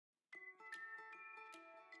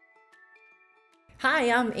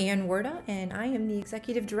Hi, I'm Ann Werda, and I am the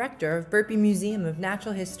Executive Director of Burpee Museum of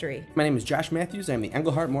Natural History. My name is Josh Matthews. I'm the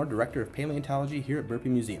Englehart Moore Director of Paleontology here at Burpee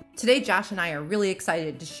Museum. Today, Josh and I are really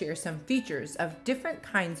excited to share some features of different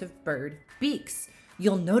kinds of bird beaks.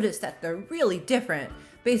 You'll notice that they're really different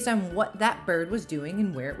based on what that bird was doing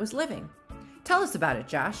and where it was living. Tell us about it,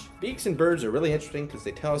 Josh. Beaks and birds are really interesting because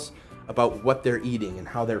they tell us about what they're eating and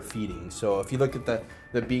how they're feeding. So if you look at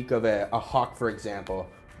the beak of a hawk, for example,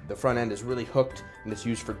 the front end is really hooked and it's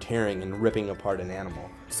used for tearing and ripping apart an animal.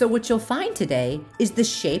 So what you'll find today is the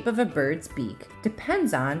shape of a bird's beak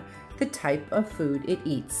depends on the type of food it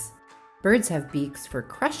eats. Birds have beaks for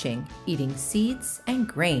crushing, eating seeds and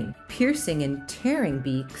grain, piercing and tearing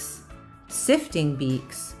beaks, sifting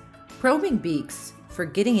beaks, probing beaks for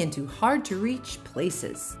getting into hard-to-reach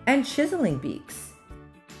places, and chiseling beaks.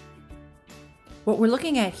 What we're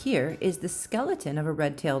looking at here is the skeleton of a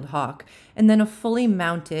red-tailed hawk, and then a fully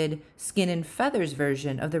mounted skin and feathers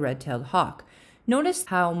version of the red-tailed hawk. Notice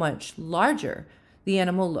how much larger the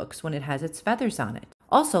animal looks when it has its feathers on it.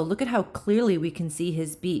 Also, look at how clearly we can see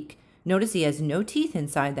his beak. Notice he has no teeth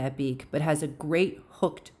inside that beak, but has a great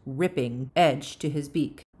hooked, ripping edge to his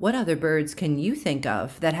beak. What other birds can you think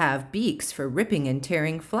of that have beaks for ripping and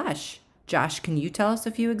tearing flesh? Josh, can you tell us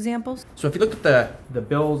a few examples? So if you look at the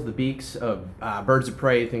bills, the beaks of birds of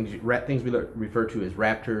prey, things we refer to as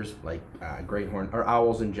raptors, like great horn, or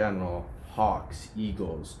owls in general, hawks,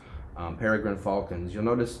 eagles, peregrine falcons, you'll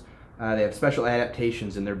notice they have special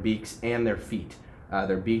adaptations in their beaks and their feet.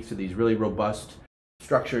 Their beaks are these really robust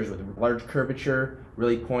structures with large curvature,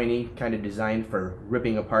 really pointy, kind of designed for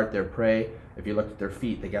ripping apart their prey. If you look at their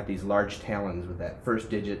feet, they got these large talons with that first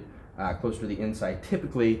digit closer to the inside,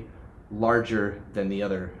 typically larger than the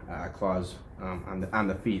other claws on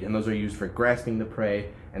the feet, and those are used for grasping the prey,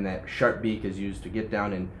 and that sharp beak is used to get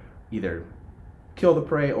down and either kill the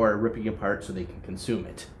prey or ripping apart so they can consume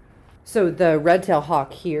it. So the red-tailed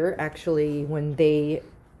hawk here, actually, when they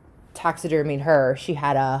taxidermied her, she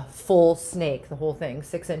had a full snake, the whole thing,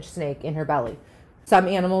 6-inch snake in her belly. Some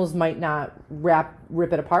animals might not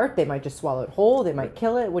rip it apart. They might just swallow it whole. They might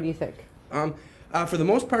kill it. What do you think? For the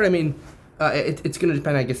most part, I mean, it's going to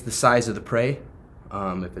depend, I guess, the size of the prey.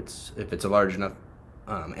 If it's a large enough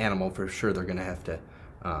animal, for sure they're going to have to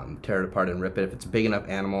tear it apart and rip it. If it's a big enough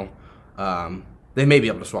animal, they may be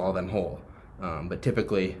able to swallow them whole. But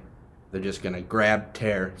typically, they're just going to grab,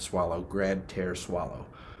 tear, swallow, grab, tear, swallow.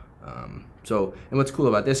 And what's cool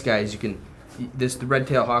about this guy is the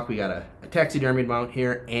red-tailed hawk, we got a taxidermied mount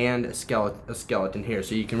here and a skeleton here,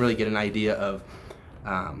 so you can really get an idea of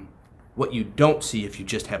what you don't see if you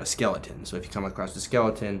just have a skeleton. So if you come across a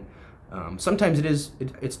skeleton, sometimes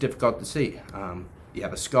it's difficult to see. You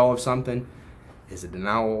have a skull of something. Is it an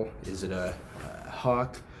owl? Is it a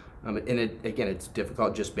hawk? And again, it's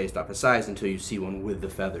difficult just based off of size until you see one with the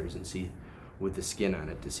feathers and see with the skin on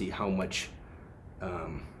it to see how much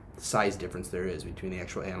size difference there is between the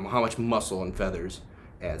actual animal, how much muscle and feathers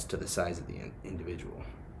adds to the size of the individual.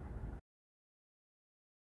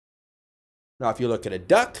 Now, if you look at a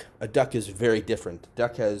duck is very different. A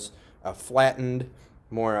duck has a flattened,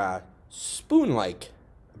 more spoon-like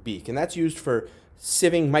beak, and that's used for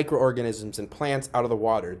sieving microorganisms and plants out of the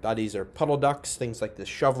water. These are puddle ducks, things like this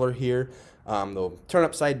shoveler here. They'll turn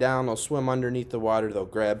upside down, they'll swim underneath the water, they'll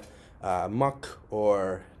grab muck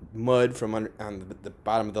or mud from on the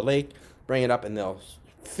bottom of the lake, bring it up, and they'll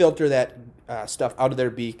filter that stuff out of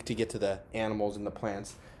their beak to get to the animals and the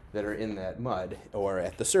plants that are in that mud or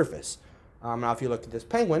at the surface. Now if you look at this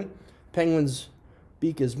penguin's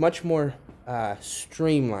beak is much more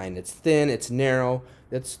streamlined. It's thin, it's narrow.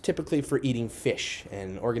 That's typically for eating fish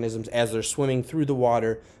and organisms. As they're swimming through the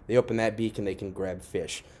water, they open that beak and they can grab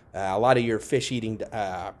fish. A lot of your fish-eating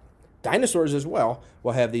dinosaurs as well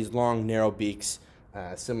will have these long, narrow beaks,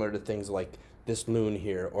 similar to things like this loon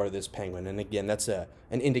here or this penguin. And again, that's an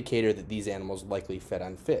indicator that these animals likely fed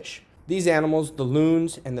on fish. These animals, the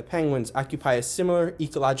loons and the penguins, occupy a similar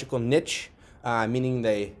ecological niche, meaning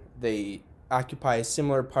they occupy a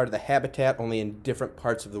similar part of the habitat, only in different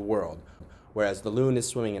parts of the world. Whereas the loon is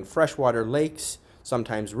swimming in freshwater lakes,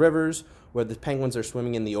 sometimes rivers, where the penguins are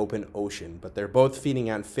swimming in the open ocean. But they're both feeding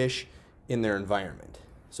on fish in their environment.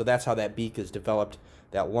 So that's how that beak is developed,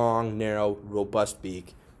 that long, narrow, robust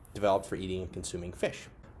beak developed for eating and consuming fish.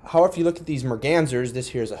 However, if you look at these mergansers, this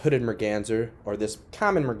here is a hooded merganser, or this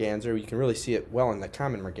common merganser, you can really see it well in the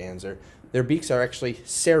common merganser, their beaks are actually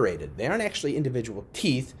serrated. They aren't actually individual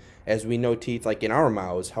teeth, as we know teeth like in our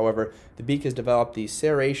mouths. However, the beak has developed these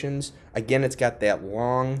serrations. Again, it's got that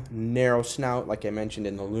long, narrow snout, like I mentioned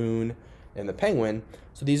in the loon and the penguin,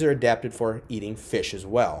 so these are adapted for eating fish as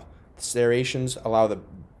well. The serrations allow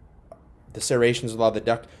The serrations allow the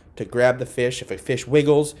duck to grab the fish. If a fish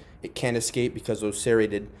wiggles, it can't escape because those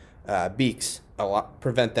serrated beaks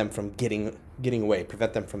prevent them from getting away,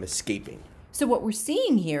 prevent them from escaping. So what we're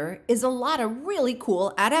seeing here is a lot of really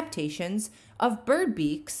cool adaptations of bird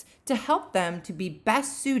beaks to help them to be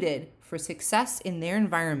best suited for success in their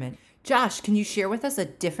environment. Josh, can you share with us a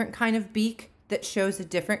different kind of beak that shows a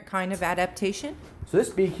different kind of adaptation? So this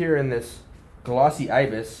beak here in this glossy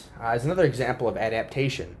ibis is another example of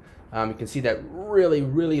adaptation. You can see that really,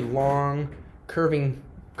 really long, curving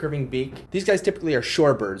beak. These guys typically are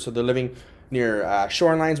shorebirds, so they're living near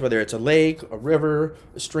shorelines, whether it's a lake, a river,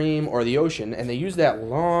 a stream, or the ocean, and they use that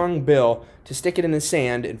long bill to stick it in the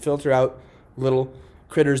sand and filter out little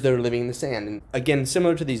critters that are living in the sand. And again,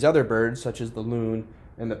 similar to these other birds, such as the loon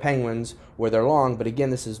and the penguins, where they're long, but again,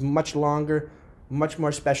 this is much longer, much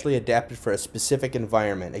more specially adapted for a specific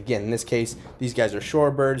environment. Again, in this case, these guys are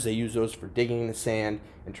shorebirds. They use those for digging in the sand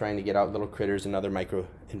and trying to get out little critters and other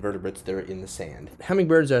microinvertebrates that are in the sand.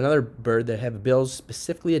 Hummingbirds are another bird that have bills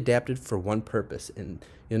specifically adapted for one purpose, and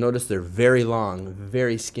you'll notice they're very long,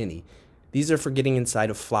 very skinny. These are for getting inside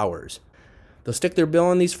of flowers. They'll stick their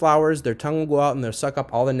bill in these flowers, their tongue will go out, and they'll suck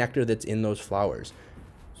up all the nectar that's in those flowers.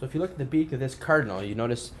 So if you look at the beak of this cardinal, you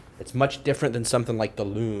notice it's much different than something like the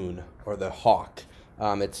loon or the hawk.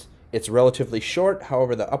 It's relatively short,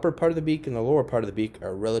 however the upper part of the beak and the lower part of the beak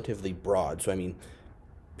are relatively broad. So I mean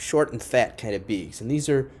short and fat kind of beaks. And these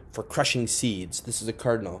are for crushing seeds. This is a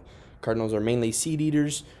cardinal. Cardinals are mainly seed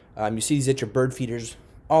eaters. You see these at your bird feeders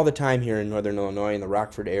all the time here in northern Illinois in the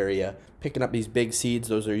Rockford area, picking up these big seeds.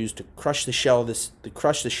 Those are used to crush the shell,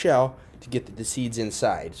 to get the seeds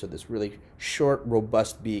inside. So this really short,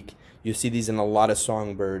 robust beak. You see these in a lot of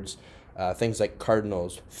songbirds, things like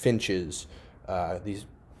cardinals, finches, these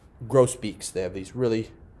grosbeaks. They have these really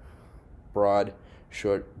broad,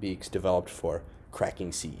 short beaks developed for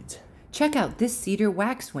cracking seeds. Check out this cedar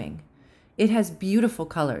waxwing. It has beautiful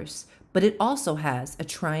colors, but it also has a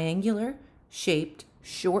triangular shaped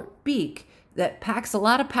short beak that packs a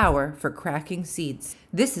lot of power for cracking seeds.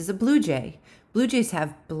 This is a blue jay. Blue jays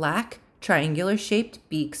have black, triangular shaped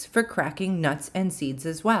beaks for cracking nuts and seeds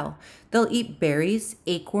as well. They'll eat berries,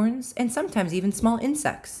 acorns, and sometimes even small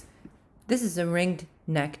insects. This is a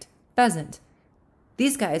ringed-necked pheasant.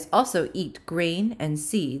 These guys also eat grain and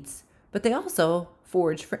seeds, but they also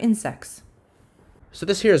forage for insects. So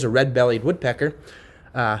this here is a red-bellied woodpecker.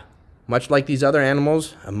 Much like these other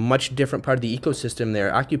animals, a much different part of the ecosystem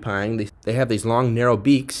they're occupying. They have these long, narrow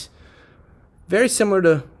beaks, very similar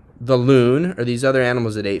to the loon or these other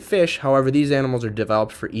animals that ate fish. However, these animals are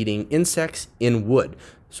developed for eating insects in wood.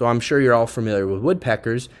 So I'm sure you're all familiar with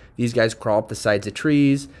woodpeckers. These guys crawl up the sides of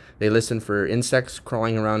trees. They listen for insects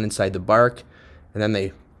crawling around inside the bark, and then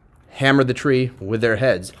they hammer the tree with their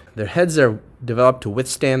heads. Their heads are developed to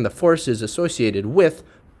withstand the forces associated with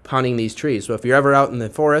pounding these trees. So if you're ever out in the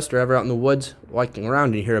forest or ever out in the woods walking around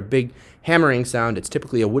and you hear a big hammering sound, it's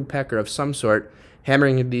typically a woodpecker of some sort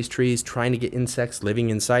hammering into these trees, trying to get insects living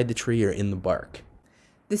inside the tree or in the bark.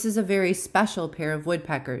 This is a very special pair of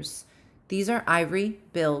woodpeckers. These are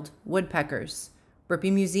ivory-billed woodpeckers.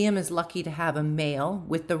 Burpee Museum is lucky to have a male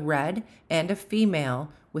with the red and a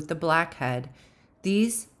female with the black head.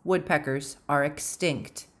 These woodpeckers are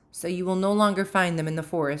extinct, so you will no longer find them in the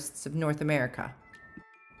forests of North America.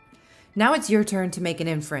 Now it's your turn to make an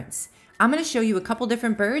inference. I'm going to show you a couple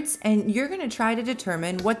different birds, and you're going to try to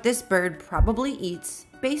determine what this bird probably eats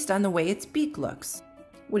based on the way its beak looks.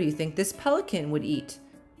 What do you think this pelican would eat?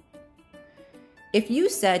 If you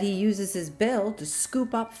said he uses his bill to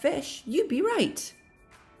scoop up fish, you'd be right.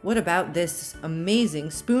 What about this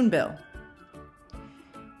amazing spoonbill?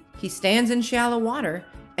 He stands in shallow water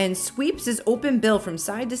and sweeps his open bill from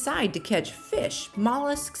side to side to catch fish,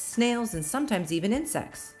 mollusks, snails, and sometimes even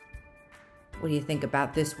insects. What do you think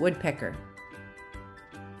about this woodpecker?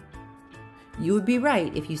 You would be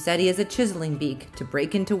right if you said he has a chiseling beak to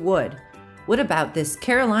break into wood. What about this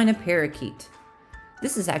Carolina parakeet?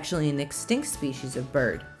 This is actually an extinct species of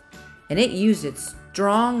bird, and it used its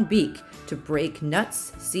strong beak to break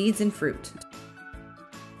nuts, seeds, and fruit.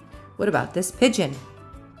 What about this pigeon?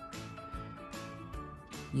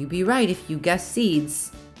 You'd be right if you guessed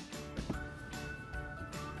seeds.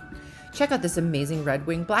 Check out this amazing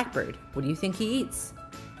red-winged blackbird. What do you think he eats?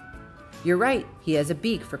 You're right, he has a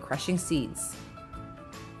beak for crushing seeds.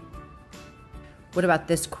 What about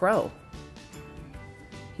this crow?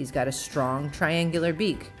 He's got a strong triangular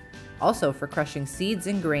beak, also for crushing seeds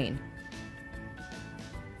and grain.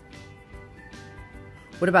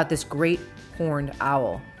 What about this great horned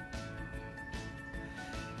owl?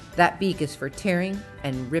 That beak is for tearing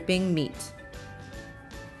and ripping meat.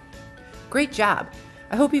 Great job!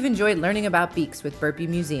 I hope you've enjoyed learning about beaks with Burpee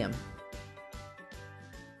Museum.